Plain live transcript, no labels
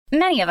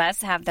Many of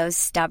us have those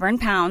stubborn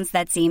pounds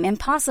that seem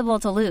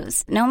impossible to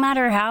lose, no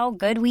matter how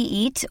good we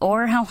eat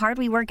or how hard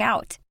we work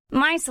out.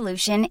 My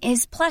solution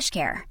is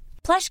PlushCare.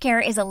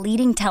 PlushCare is a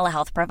leading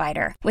telehealth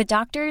provider with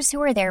doctors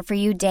who are there for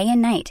you day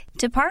and night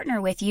to partner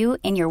with you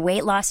in your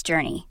weight loss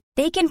journey.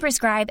 They can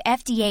prescribe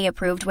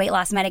FDA-approved weight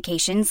loss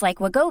medications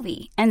like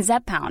Wegovy and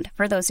Zepbound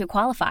for those who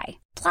qualify.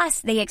 Plus,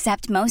 they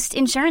accept most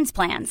insurance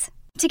plans.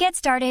 To get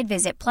started,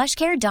 visit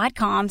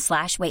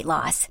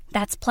plushcare.com/weightloss.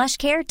 That's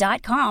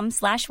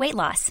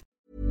plushcare.com/weightloss.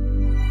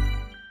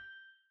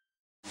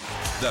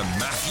 The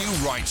Matthew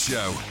Wright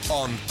Show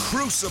on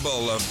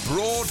Crucible of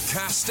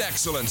Broadcast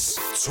Excellence.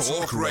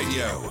 Talk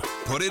Radio.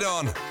 Put it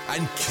on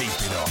and keep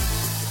it on.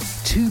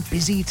 Too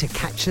busy to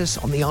catch us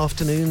on the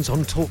afternoons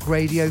on Talk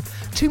Radio?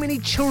 Too many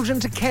children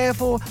to care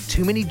for?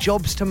 Too many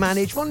jobs to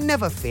manage? Well,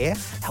 never fear.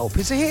 Help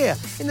is here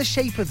in the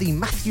shape of the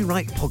Matthew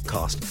Wright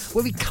podcast,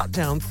 where we cut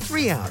down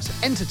 3 hours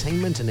of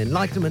entertainment and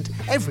enlightenment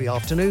every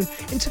afternoon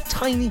into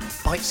tiny,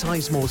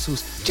 bite-sized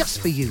morsels just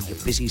for you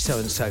busy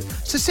so-and-so.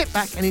 So sit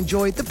back and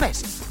enjoy the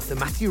best of the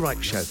Matthew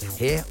Wright Show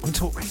here on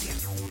Talk Radio.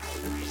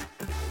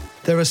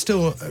 There are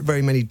still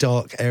very many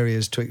dark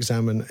areas to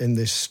examine in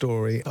this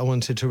story. I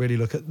wanted to really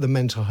look at the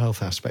mental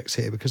health aspects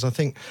here because I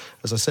think,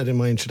 as I said in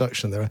my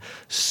introduction, there are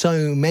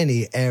so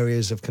many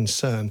areas of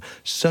concern,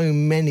 so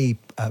many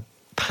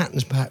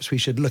patterns perhaps we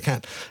should look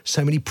at,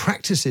 so many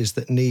practices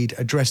that need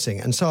addressing.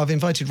 And so I've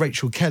invited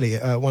Rachel Kelly,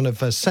 one of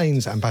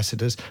SANE's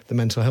ambassadors, the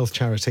mental health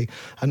charity,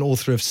 and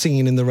author of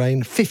Singing in the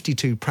Rain,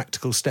 52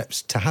 Practical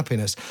Steps to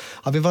Happiness.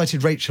 I've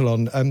invited Rachel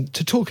on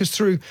to talk us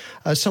through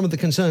some of the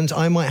concerns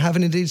I might have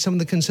and indeed some of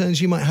the concerns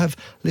you might have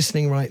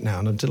listening right now.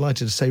 And I'm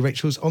delighted to say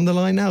Rachel's on the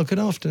line now. Good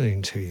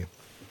afternoon to you.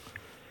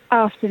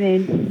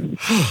 Afternoon.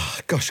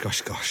 Gosh.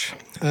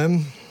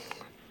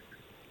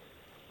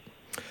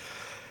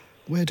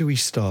 Where do we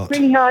start?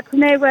 Really hard to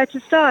know where to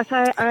start.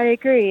 I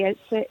agree. It's.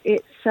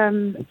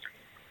 I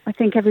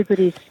think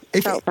everybody's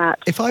felt that.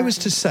 If I was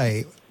to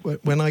say,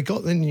 when I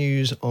got the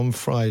news on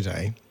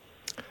Saturday,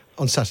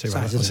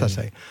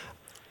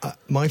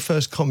 my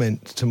first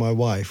comment to my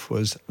wife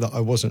was that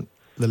I wasn't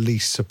the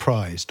least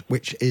surprised,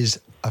 which is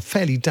a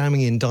fairly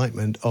damning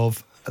indictment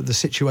of the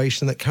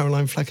situation that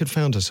Caroline Flack had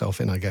found herself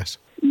in, I guess.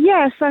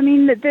 Yes, I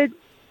mean,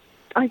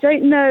 I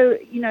don't know,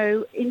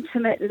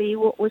 intimately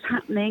what was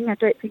happening. I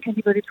don't think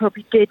anybody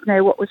probably did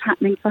know what was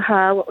happening for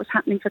her, what was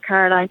happening for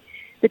Caroline.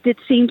 There did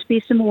seem to be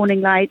some warning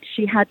lights.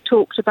 She had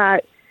talked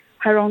about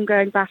her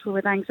ongoing battle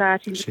with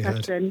anxiety and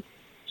depression.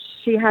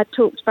 She had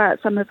talked about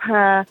some of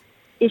her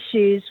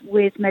issues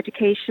with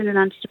medication and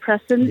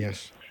antidepressants.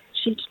 Yes.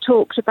 She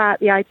talked about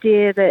the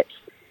idea that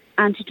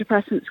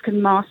antidepressants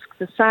can mask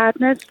the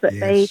sadness, but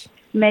they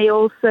may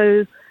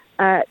also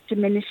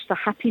diminish the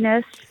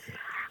happiness.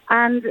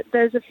 And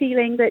there's a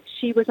feeling that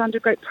she was under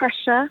great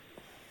pressure.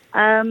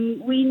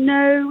 We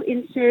know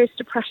in serious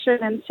depression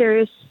and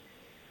serious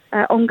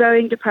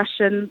ongoing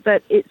depression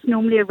that it's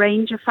normally a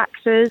range of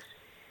factors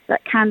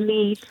that can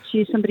lead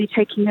to somebody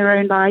taking their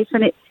own life.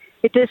 And it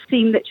does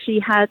seem that she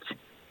had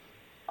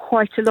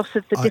quite a lot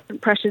of the different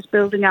pressures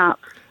building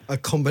up. A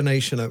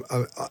combination of...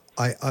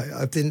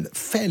 I've been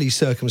fairly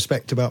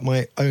circumspect about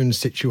my own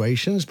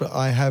situations, but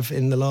I have,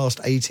 in the last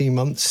 18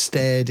 months,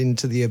 stared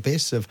into the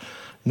abyss of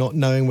not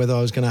knowing whether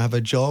I was going to have a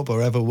job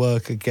or ever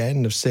work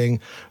again, of seeing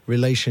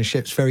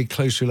relationships, very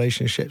close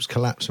relationships,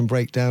 collapse and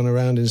break down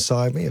around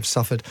inside me. I've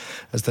suffered,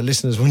 as the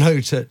listeners will know,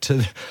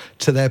 to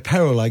their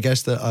peril, I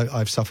guess, that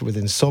I've suffered with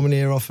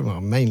insomnia often, well,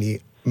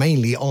 mainly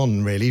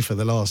on, really, for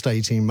the last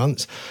 18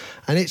 months.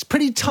 And it's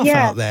pretty tough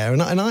out there.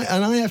 And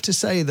I have to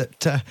say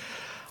that...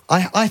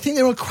 I think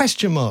there are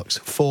question marks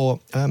for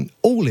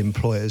all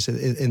employers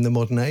in the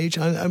modern age.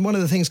 And one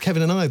of the things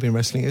Kevin and I have been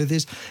wrestling with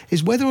is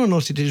whether or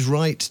not it is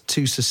right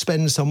to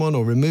suspend someone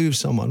or remove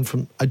someone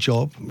from a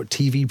job, a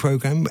TV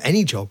programme,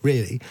 any job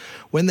really,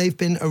 when they've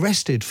been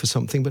arrested for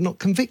something but not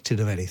convicted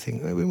of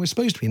anything. I mean, we're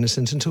supposed to be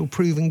innocent until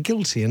proven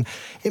guilty. And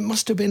it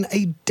must have been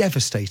a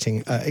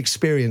devastating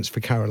experience for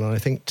Caroline, I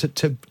think,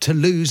 to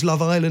lose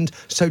Love Island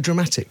so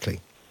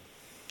dramatically.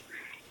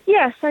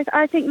 Yes,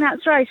 I think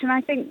that's right. And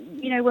I think,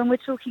 when we're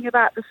talking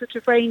about the sort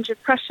of range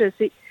of pressures,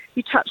 you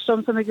touched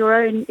on some of your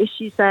own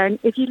issues there. And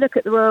if you look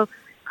at the Royal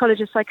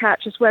College of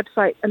Psychiatrists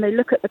website and they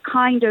look at the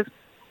kind of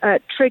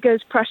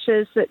triggers,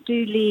 pressures that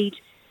do lead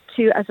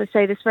to, as I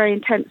say, this very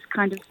intense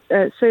kind of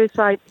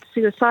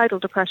suicidal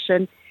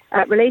depression,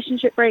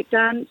 relationship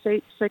breakdown. So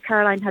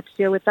Caroline had to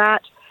deal with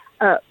that.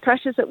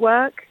 Pressures at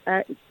work,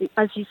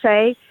 as you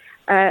say,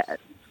 that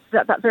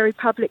very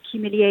public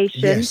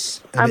humiliation.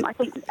 Yes. I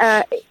think...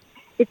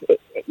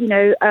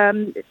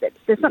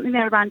 there's something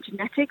there around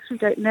genetics. We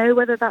don't know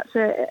whether that's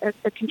a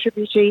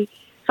contributory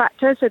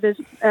factor. So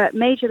there's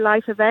major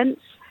life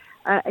events.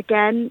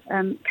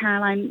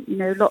 Caroline,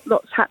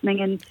 lots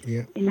happening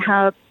in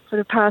her sort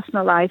of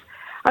personal life.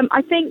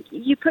 I think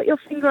you put your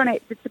finger on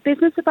it. The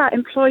business about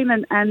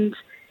employment and,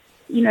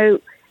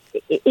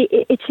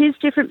 it is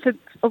different for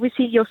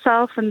obviously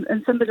yourself and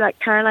somebody like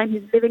Caroline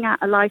who's living out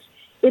a life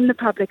in the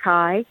public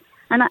eye.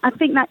 And I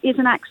think that is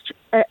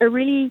a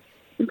really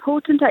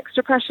important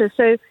extra pressure.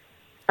 So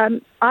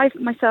I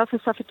myself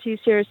have suffered 2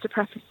 serious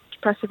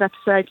depressive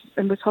episodes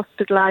and was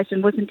hospitalised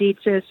and was indeed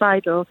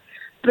suicidal.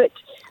 But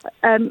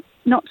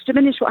not to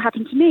diminish what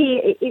happened to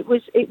me, it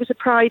was a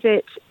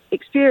private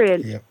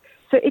experience. Yep.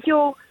 So if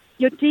you're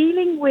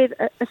dealing with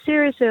a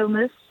serious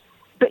illness,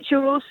 but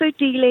you're also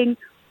dealing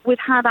with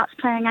how that's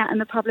playing out in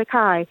the public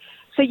eye.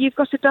 So you've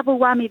got a double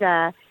whammy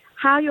there.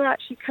 How you're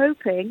actually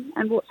coping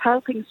and what's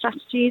helping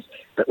strategies,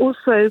 but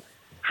also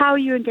how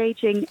you're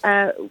engaging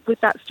with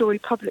that story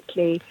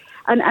publicly.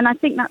 And I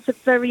think that's a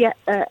very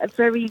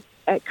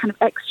kind of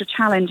extra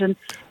challenge. And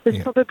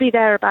there's probably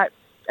there about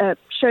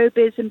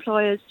showbiz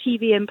employers,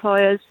 TV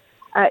employers.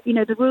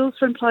 The rules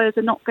for employers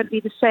are not going to be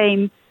the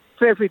same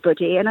for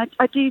everybody. And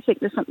I do think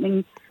there's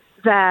something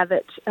there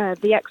that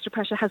the extra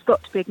pressure has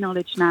got to be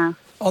acknowledged now.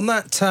 On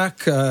that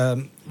tack,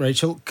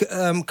 Rachel,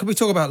 can we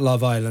talk about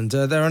Love Island?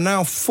 There are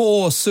now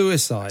 4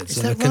 suicides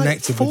that are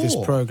connected with this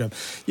programme.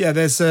 Yeah,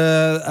 there's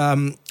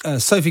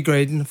Sophie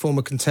Graydon,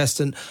 former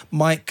contestant,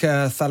 Mike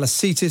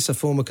Thalasitis, a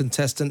former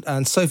contestant,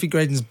 and Sophie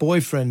Graydon's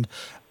boyfriend,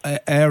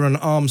 Aaron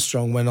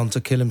Armstrong, went on to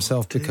kill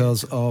himself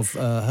because of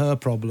her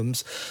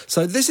problems.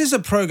 So this is a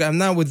programme,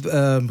 now with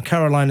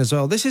Caroline as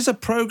well, this is a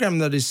programme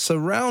that is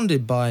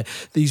surrounded by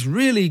these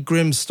really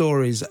grim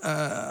stories.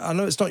 I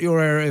know it's not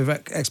your area of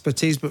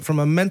expertise, but from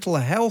a mental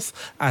health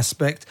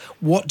aspect,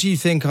 what do you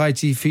think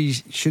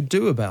ITV should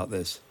do about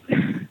this?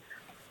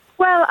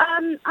 Well,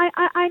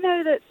 I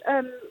know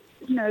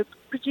that,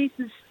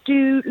 producers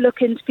do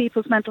look into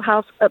people's mental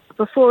health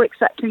before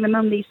accepting them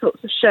on these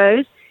sorts of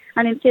shows.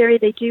 And in theory,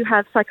 they do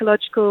have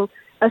psychological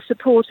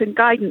support and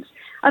guidance.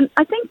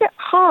 I think at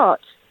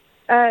heart,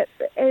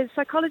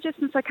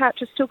 psychologists and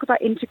psychiatrists talk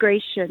about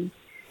integration.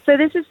 So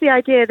this is the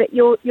idea that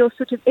your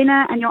sort of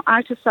inner and your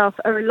outer self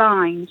are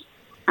aligned,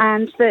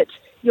 and that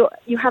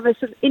you have a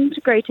sort of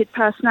integrated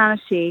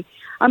personality.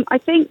 I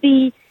think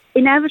the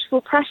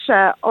inevitable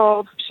pressure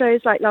of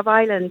shows like Love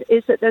Island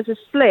is that there's a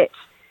split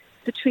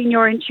between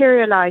your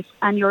interior life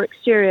and your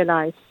exterior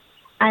life.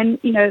 And,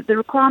 the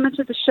requirement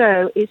of the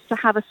show is to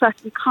have a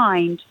certain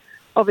kind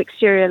of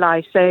exterior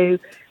life. So,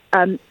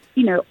 some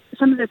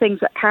of the things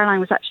that Caroline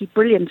was actually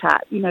brilliant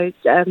at,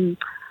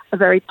 a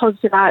very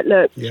positive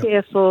outlook,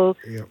 cheerful,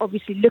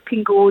 obviously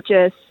looking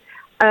gorgeous.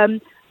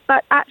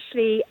 But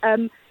actually,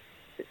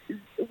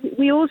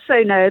 we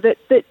also know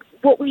that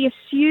what we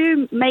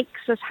assume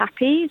makes us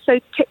happy, so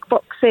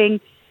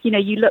kickboxing,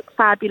 you look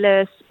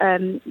fabulous,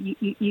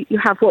 you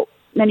have what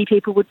many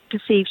people would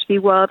perceive to be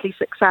worldly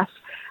success,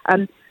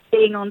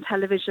 being on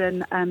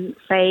television,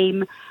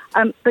 fame.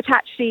 But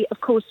actually,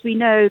 of course, we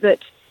know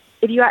that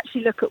if you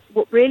actually look at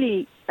what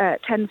really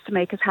tends to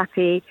make us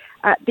happy,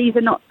 there's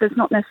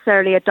not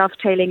necessarily a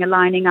dovetailing, a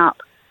lining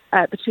up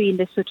between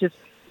this sort of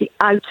the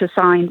outer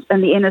signs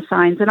and the inner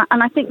signs. And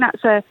I think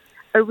that's a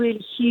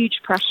really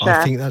huge pressure.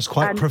 I think that's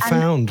quite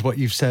profound, what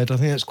you've said. I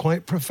think that's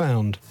quite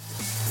profound.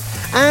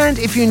 And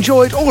if you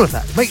enjoyed all of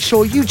that, make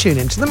sure you tune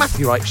in to The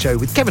Matthew Wright Show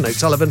with Kevin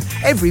O'Sullivan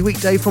every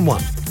weekday from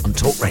 1 on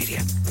Talk Radio.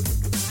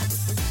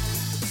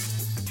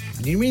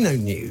 You know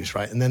news,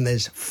 right? And then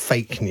there's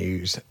fake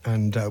news.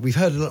 And we've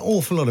heard an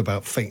awful lot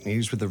about fake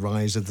news with the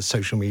rise of the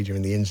social media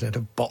and the internet,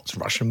 of bots,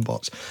 Russian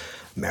bots,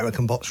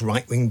 American bots,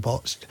 right-wing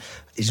bots,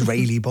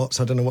 Israeli bots.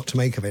 I don't know what to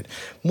make of it.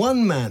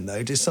 One man,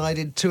 though,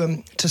 decided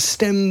to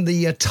stem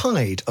the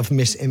tide of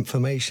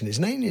misinformation. His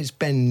name is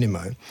Ben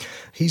Nimmo.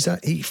 He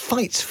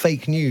fights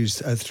fake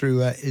news through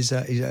his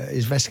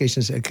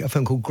investigations at a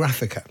firm called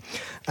Graphica.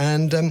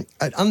 And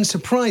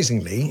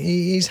unsurprisingly,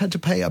 he's had to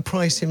pay a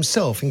price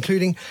himself,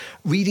 including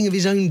reading of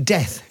his own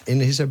death in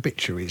his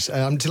obituaries.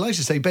 I'm delighted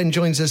to say Ben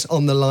joins us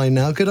on the line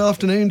now. Good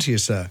afternoon to you,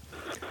 sir.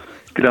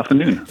 Good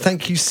afternoon.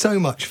 Thank you so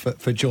much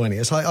for joining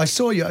us. I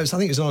saw you, I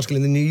think it was an article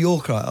in the New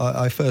Yorker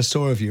I first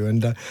saw of you,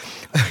 and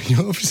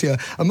you're obviously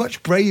a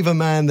much braver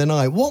man than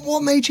I.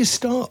 What made you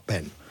start,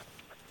 Ben?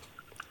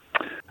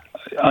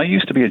 I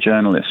used to be a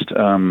journalist,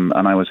 and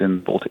I was in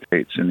Baltic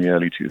States in the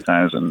early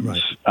 2000s,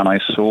 right. And I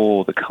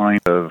saw the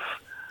kind of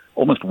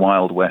almost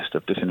Wild West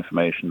of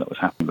disinformation that was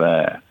happening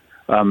there.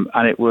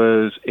 And it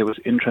was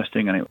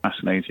interesting, and it was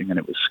fascinating, and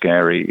it was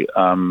scary.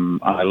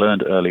 I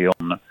learned early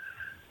on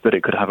that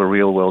it could have a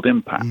real-world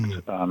impact,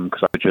 because I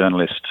was a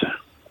journalist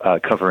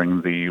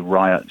covering the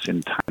riots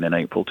in Tallinn in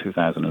April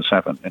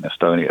 2007 in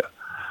Estonia,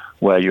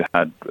 where you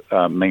had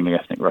mainly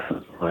ethnic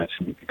Russian riots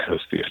because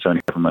the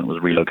Estonian government was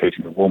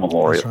relocating the war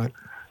memorial. That's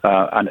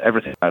right. And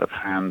everything out of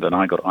hand, and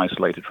I got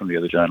isolated from the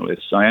other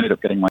journalists. I ended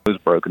up getting my nose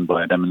broken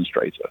by a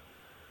demonstrator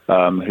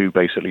who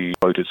basically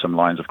quoted some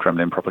lines of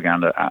Kremlin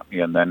propaganda at me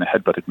and then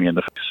headbutted me in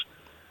the face.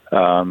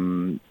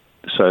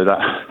 So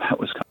that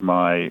was kind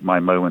of my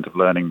moment of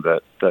learning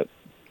that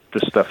the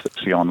stuff that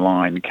you see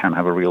online can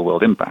have a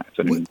real-world impact,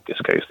 and in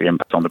this case, the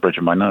impact on the bridge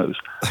of my nose.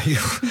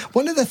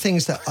 One of the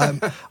things that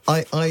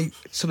I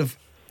sort of,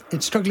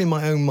 it's struggling in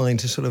my own mind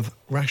to sort of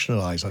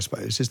rationalise, I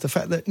suppose, is the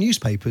fact that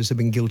newspapers have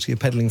been guilty of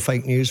peddling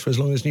fake news for as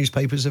long as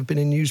newspapers have been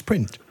in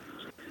newsprint.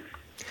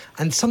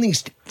 And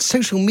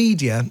social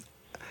media,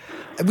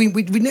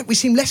 we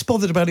seem less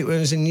bothered about it when it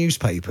was in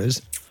newspapers,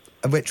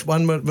 which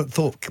one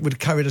thought would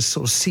carry a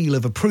sort of seal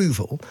of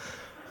approval.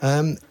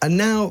 And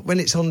now, when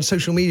it's on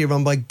social media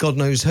run by God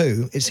knows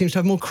who, it seems to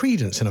have more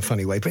credence in a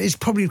funny way. But it's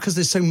probably because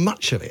there's so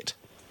much of it.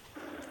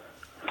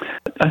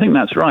 I think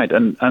that's right.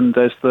 And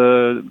there's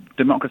the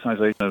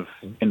democratization of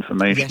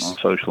information on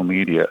social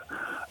media,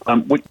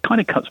 which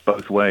kind of cuts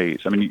both ways.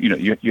 I mean,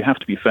 you have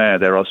to be fair.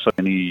 There are so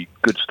many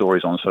good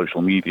stories on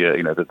social media,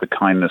 the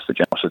kindness, the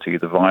generosity,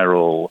 the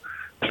viral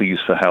pleas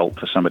for help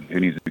for somebody who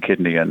needs a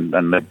kidney, and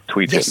they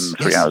tweet it, and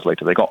 3 hours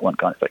later they got one,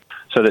 kind of thing.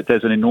 So that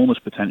there's an enormous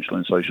potential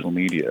in social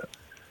media.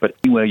 But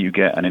anywhere you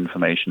get an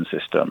information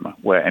system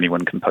where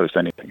anyone can post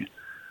anything,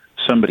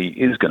 somebody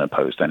is going to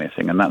post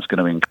anything, and that's going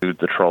to include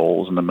the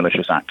trolls and the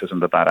malicious actors and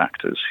the bad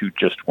actors who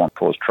just want to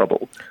cause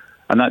trouble.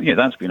 And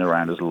that's been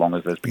around as long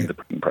as there's been the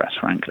printing press,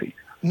 frankly.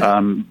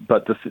 No.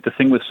 But the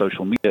thing with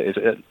social media is,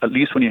 at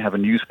least when you have a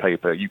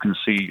newspaper, you can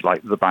see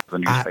like the back of the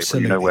newspaper.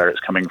 Absolutely. You know where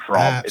it's coming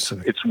from.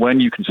 It's when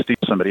you can steal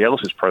somebody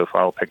else's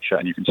profile picture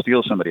and you can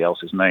steal somebody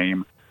else's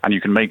name and you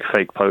can make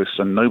fake posts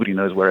and nobody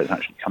knows where it's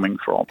actually coming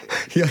from.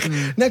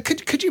 Yeah. Now,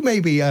 could you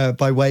maybe,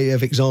 by way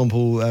of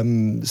example,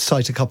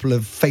 cite a couple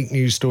of fake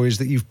news stories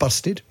that you've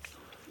busted?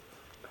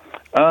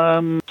 So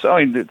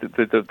I mean,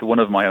 the one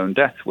of my own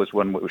death was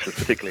one which was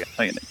particularly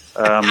entertaining.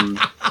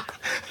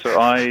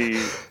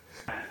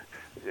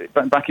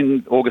 Back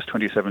in August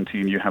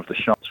 2017, you have the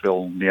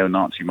Charlottesville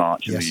neo-Nazi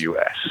march in the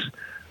US.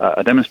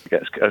 A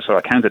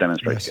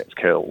counter-demonstrator gets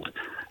killed.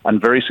 And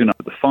very soon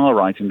after, the far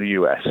right in the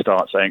US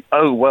starts saying,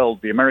 oh, well,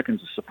 the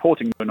Americans are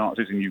supporting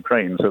neo-Nazis in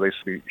Ukraine, so they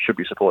should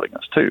be supporting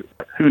us too.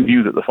 Who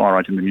knew that the far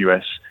right in the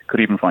US could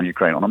even find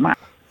Ukraine on a map?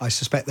 I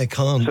suspect they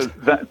can't.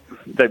 So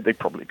they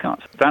probably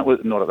can't. That was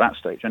not at that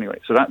stage anyway.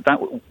 So that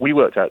we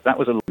worked out that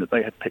was a line that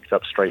they had picked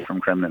up straight from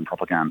Kremlin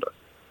propaganda.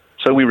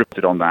 So we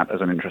reported on that as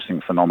an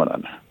interesting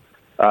phenomenon.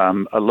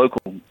 A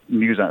local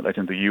news outlet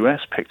in the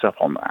US picked up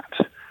on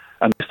that,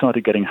 and they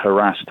started getting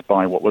harassed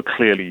by what were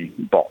clearly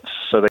bots.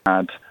 So they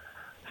had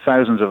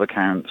thousands of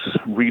accounts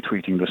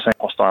retweeting the same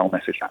hostile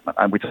message,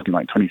 and we're talking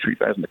like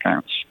 23,000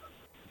 accounts.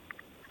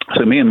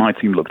 So me and my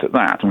team looked at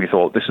that, and we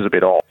thought, this is a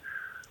bit odd.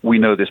 We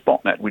know this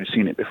botnet. We'd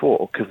seen it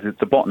before, because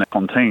the botnet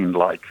contained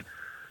like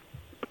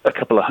a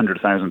couple of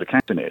 100,000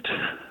 accounts in it,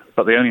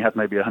 but they only had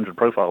maybe 100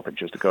 profile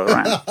pictures to go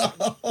around.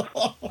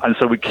 And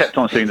so we kept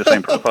on seeing the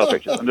same profile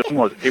pictures. And the thing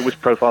was, it was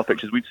profile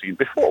pictures we'd seen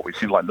before. We'd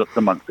seen like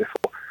the month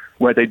before,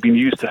 where they'd been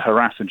used to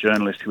harass a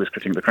journalist who was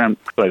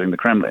criticizing the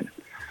Kremlin.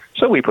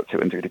 So we put two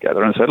and two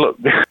together and said, look,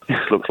 this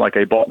looks like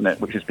a botnet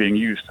which is being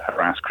used to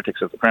harass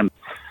critics of the Kremlin.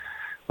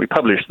 We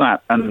published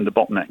that, and the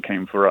botnet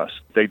came for us.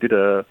 They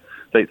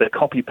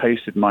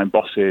copy-pasted my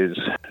boss's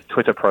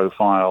Twitter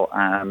profile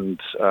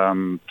and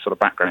sort of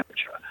background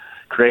picture,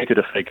 created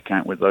a fake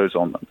account with those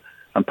on them,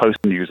 and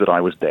posted news that I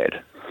was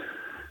dead.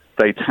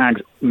 They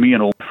tagged me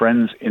and all my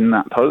friends in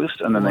that post,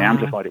 and then they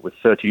amplified it with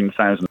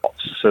 13,000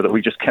 bots, so that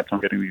we just kept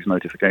on getting these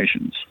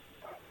notifications.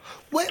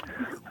 What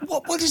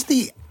is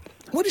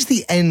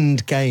the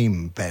end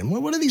game, Ben?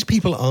 What are these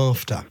people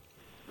after?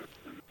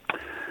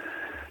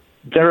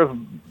 There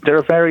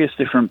are various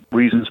different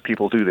reasons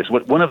people do this.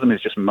 One of them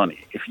is just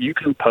money. If you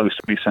can post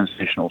a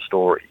sensational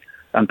story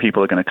and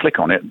people are going to click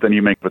on it, then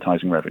you make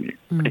advertising revenue.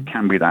 It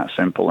can be that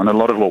simple. And a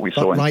lot of what we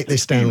saw... Write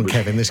this down,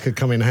 Kevin. This could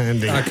come in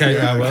handy. Okay,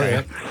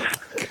 yeah.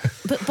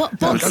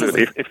 But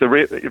absolutely. If the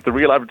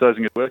real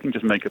advertising is working,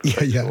 just make it a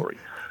fake story.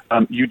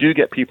 You do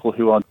get people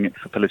who are doing it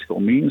for political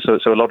means. So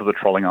a lot of the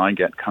trolling I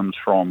get comes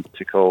from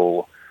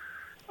political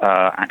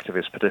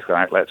activists, political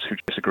outlets who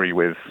disagree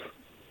with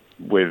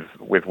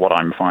what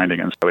I'm finding,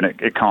 and so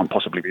it can't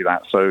possibly be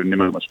that. So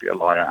Nimmo must be a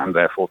liar, and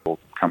therefore they'll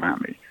come at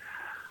me.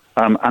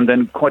 And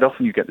then quite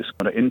often you get this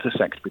kind of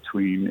intersect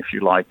between, if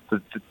you like,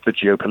 the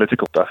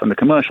geopolitical stuff and the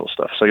commercial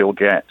stuff. So you'll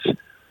get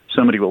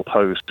somebody will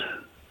post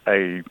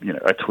a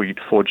tweet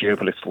for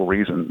geopolitical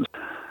reasons,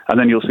 and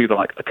then you'll see that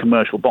like a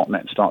commercial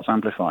botnet starts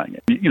amplifying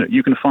it.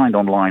 You can find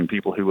online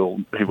people who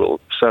will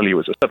sell you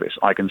as a service.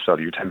 I can sell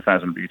you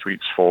 10,000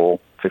 retweets for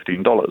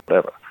 $15,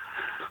 whatever.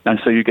 And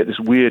so you get this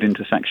weird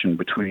intersection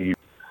between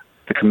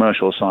the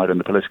commercial side and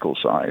the political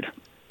side.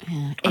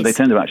 Yeah, and they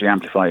tend to actually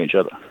amplify each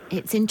other.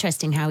 It's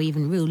interesting how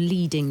even real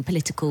leading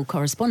political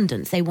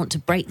correspondents, they want to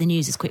break the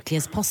news as quickly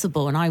as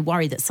possible. And I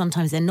worry that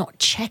sometimes they're not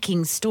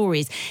checking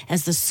stories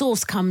as the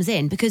source comes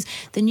in, because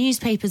the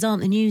newspapers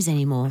aren't the news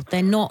anymore.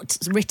 They're not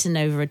written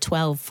over a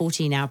 12,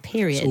 14-hour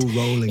period. It's all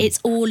rolling. It's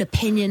all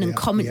opinion and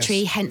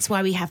commentary, hence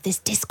why we have this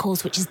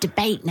discourse, which is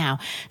debate now.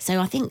 So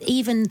I think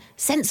even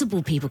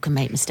sensible people can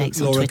make mistakes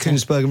on Twitter. Laura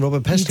Kuenssberg and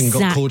Robert Peston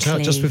got caught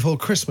out just before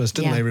Christmas,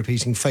 didn't they,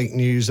 repeating fake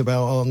news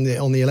about on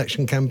the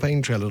election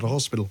campaign trail at a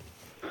hospital.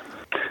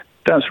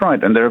 That's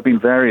right, and there have been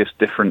various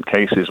different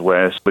cases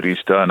where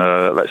somebody's done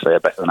let's say a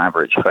better than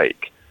average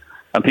fake,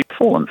 and people have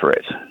fallen for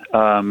it.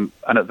 And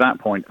at that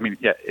point, I mean,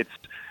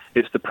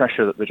 it's the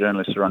pressure that the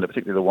journalists are under,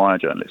 particularly the wire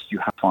journalists. You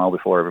have to file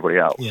before everybody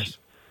else. Yes.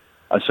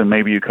 And so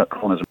maybe you cut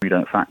corners and we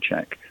don't fact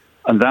check.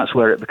 And that's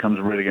where it becomes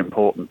really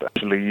important.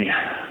 Actually,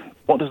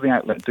 what does the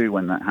outlet do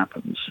when that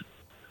happens?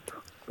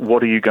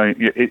 What are you going...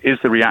 Is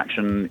the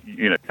reaction,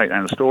 take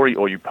down the story,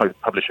 or you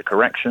publish a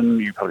correction,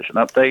 you publish an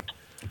update?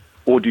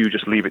 or do you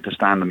just leave it to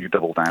stand and you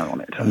double down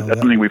on it? And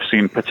something we've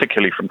seen,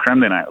 particularly from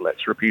Kremlin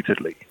outlets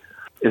repeatedly,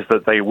 is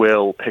that they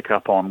will pick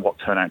up on what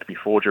turn out to be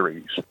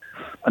forgeries.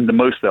 And the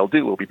most they'll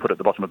do will be put at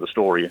the bottom of the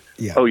story,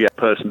 oh yeah,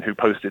 person who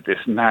posted this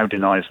now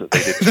denies that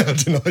they did it. Now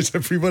denies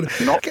everybody.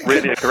 Not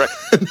really a correct...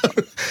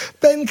 No.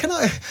 Ben, can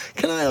I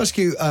ask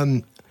you...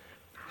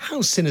 how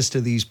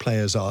sinister these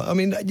players are? I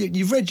mean,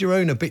 you've read your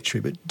own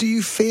obituary, but do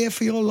you fear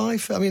for your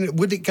life? I mean,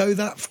 could it go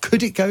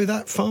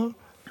that far?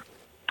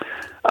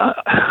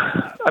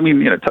 I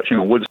mean, touching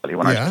on wood slightly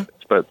when I say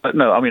this, but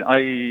no, I mean,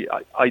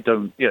 I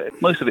don't. Yeah,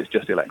 most of it's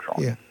just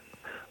electronic. Yeah.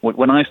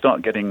 When I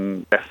start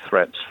getting death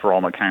threats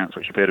from accounts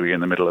which appear to be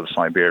in the middle of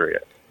Siberia,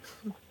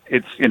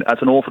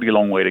 that's an awfully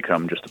long way to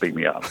come just to beat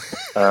me up.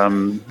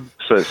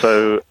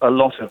 So a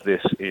lot of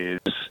this is.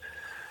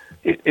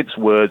 It's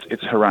words,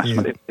 it's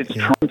harassment, it's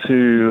trying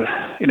to,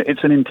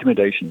 it's an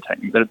intimidation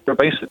technique. They're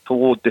based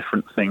toward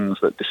different things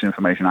that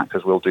disinformation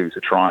actors will do to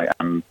try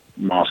and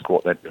mask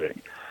what they're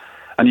doing.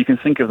 And you can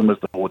think of them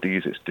as the 4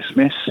 Ds. It's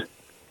dismiss,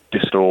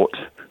 distort,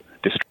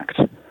 distract,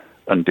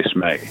 and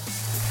dismay.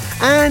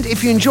 And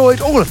if you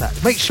enjoyed all of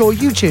that, make sure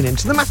you tune in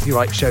to The Matthew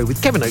Wright Show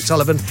with Kevin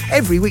O'Sullivan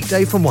every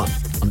weekday from 1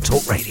 on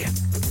Talk Radio.